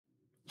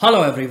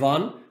Hello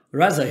everyone,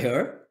 Reza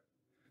here.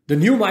 The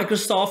new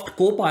Microsoft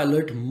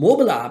Copilot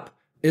mobile app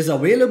is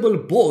available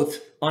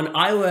both on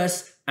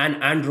iOS and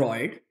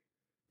Android.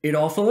 It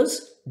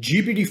offers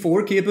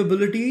GPT-4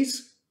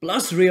 capabilities,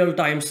 plus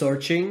real-time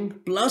searching,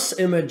 plus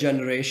image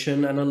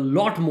generation, and a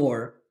lot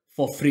more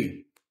for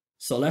free.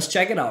 So let's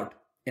check it out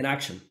in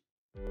action.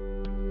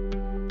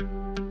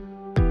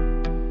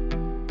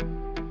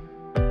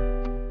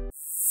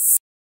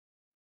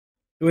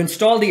 To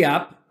install the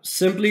app,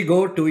 simply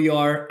go to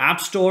your App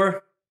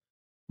Store.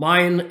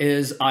 Mine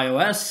is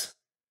iOS.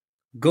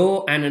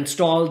 Go and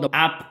install the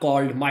app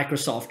called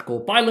Microsoft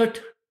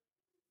Copilot.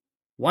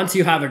 Once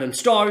you have it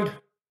installed,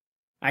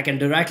 I can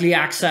directly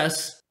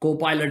access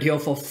Copilot here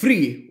for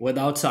free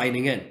without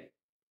signing in.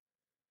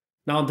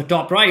 Now on the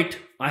top right,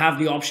 I have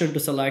the option to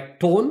select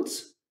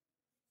tones.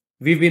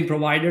 We've been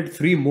provided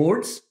 3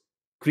 modes: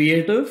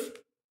 creative,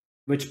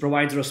 which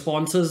provides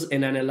responses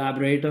in an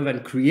elaborative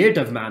and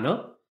creative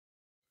manner;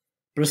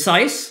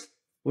 precise,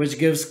 which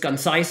gives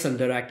concise and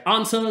direct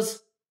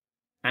answers;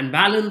 and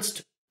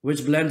balanced,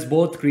 which blends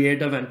both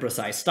creative and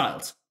precise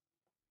styles.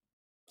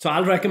 So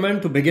I'll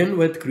recommend to begin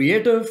with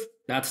creative.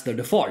 That's the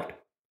default.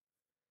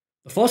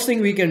 The first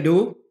thing we can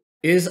do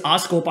is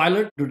ask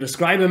Copilot to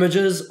describe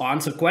images or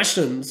answer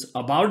questions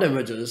about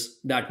images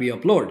that we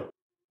upload.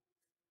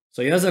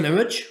 So here's an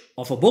image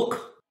of a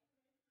book.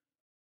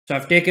 So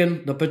I've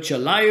taken the picture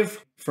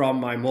live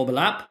from my mobile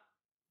app.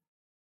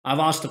 I've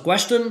asked a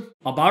question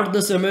about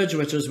this image,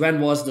 which is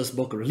when was this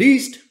book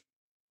released?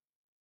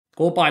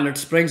 Copilot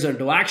springs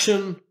into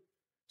action,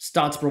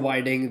 starts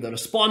providing the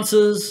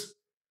responses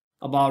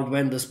about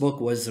when this book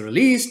was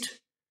released,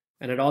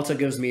 and it also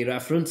gives me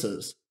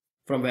references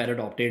from where it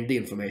obtained the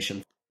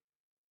information.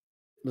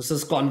 This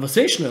is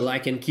conversational. I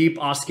can keep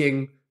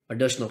asking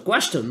additional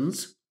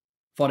questions.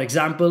 For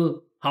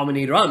example, how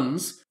many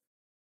runs?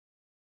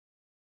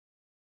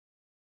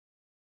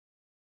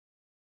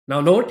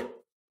 Now note,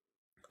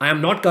 I am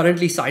not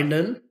currently signed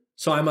in,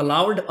 so I'm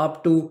allowed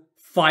up to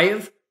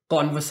 5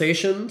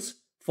 conversations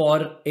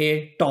for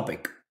a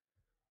topic.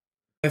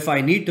 If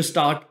I need to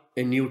start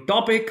a new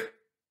topic,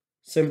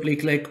 simply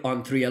click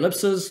on 3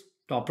 ellipses,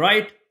 top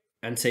right,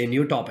 and say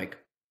new topic.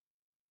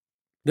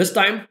 This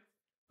time,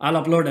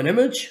 I'll upload an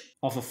image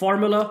of a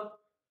formula,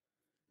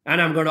 and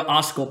I'm going to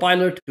ask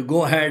Copilot to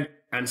go ahead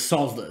and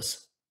solve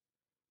this.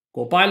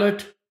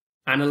 Copilot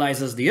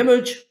analyzes the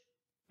image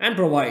and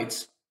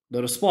provides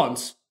the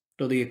response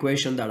to the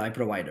equation that I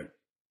provided.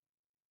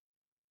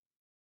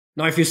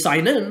 Now, if you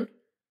sign in,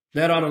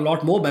 there are a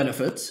lot more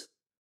benefits.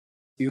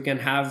 You can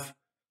have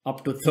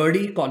up to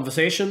 30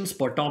 conversations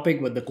per topic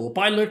with the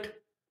Copilot.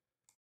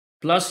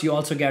 Plus, you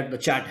also get the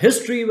chat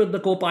history with the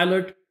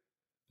Copilot,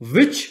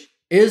 which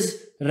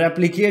is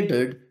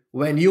replicated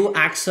when you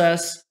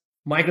access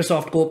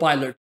Microsoft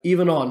Copilot,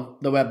 even on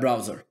the web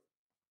browser.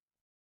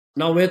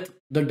 Now, with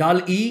the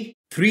Dall-E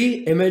 3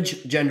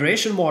 image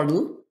generation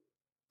model,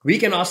 we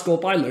can ask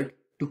Copilot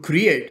to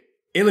create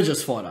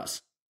images for us.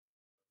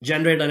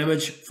 Generate an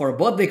image for a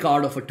birthday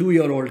card of a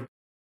 2-year-old.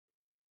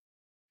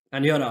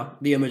 And here are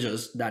the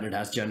images that it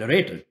has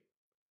generated.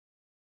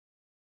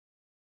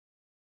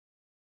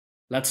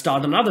 Let's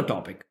start another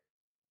topic.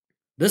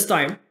 This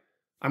time,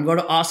 I'm going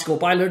to ask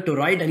Copilot to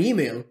write an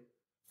email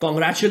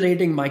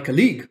congratulating my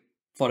colleague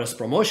for his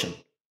promotion.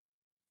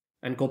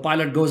 And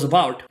Copilot goes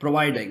about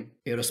providing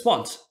a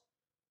response.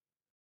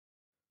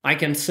 I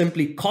can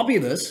simply copy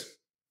this,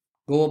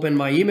 go open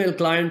my email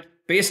client,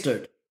 paste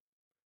it,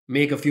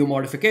 make a few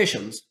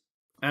modifications,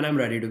 and I'm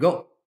ready to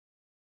go.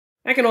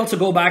 I can also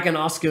go back and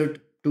ask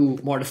it to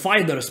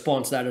modify the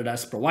response that it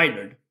has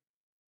provided.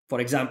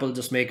 For example,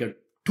 just make it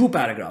 2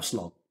 paragraphs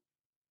long.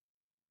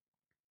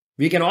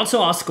 We can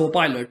also ask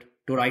Copilot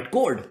to write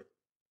code.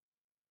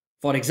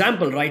 For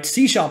example, write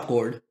C#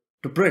 code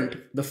to print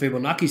the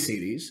Fibonacci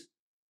series,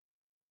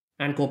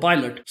 and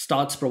Copilot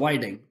starts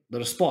providing the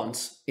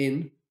response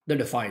in the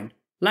defined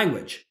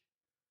language.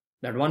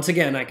 That once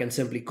again, I can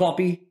simply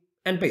copy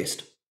and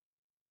paste.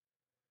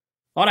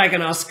 Or I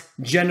can ask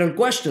general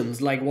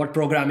questions like what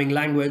programming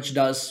language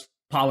does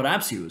Power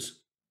Apps use?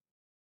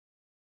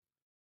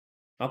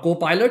 Now,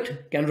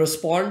 Copilot can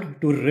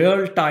respond to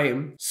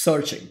real-time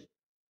searching.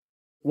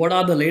 What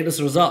are the latest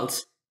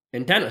results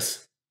in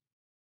tennis?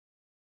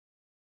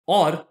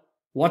 Or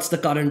what's the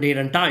current date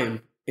and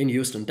time in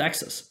Houston,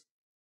 Texas?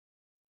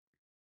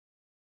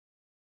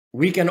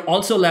 We can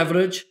also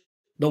leverage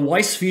the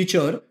voice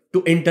feature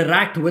to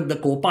interact with the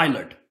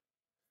Copilot.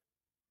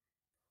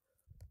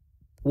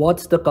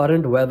 What's the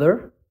current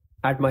weather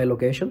at my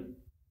location?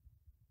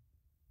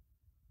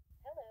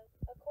 Hello.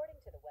 According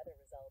to the weather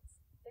results,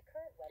 the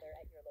current weather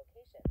at your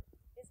location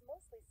is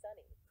mostly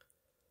sunny.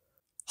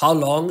 How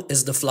long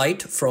is the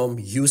flight from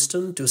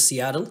Houston to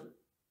Seattle? The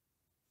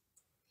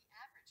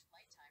average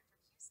flight time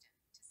from Houston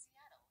to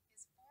Seattle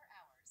is 4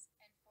 hours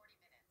and 40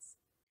 minutes.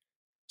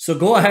 So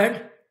go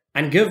ahead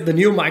and give the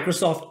new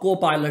Microsoft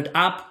Copilot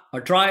app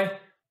a try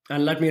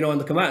and let me know in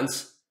the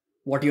comments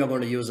what you're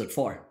going to use it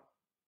for.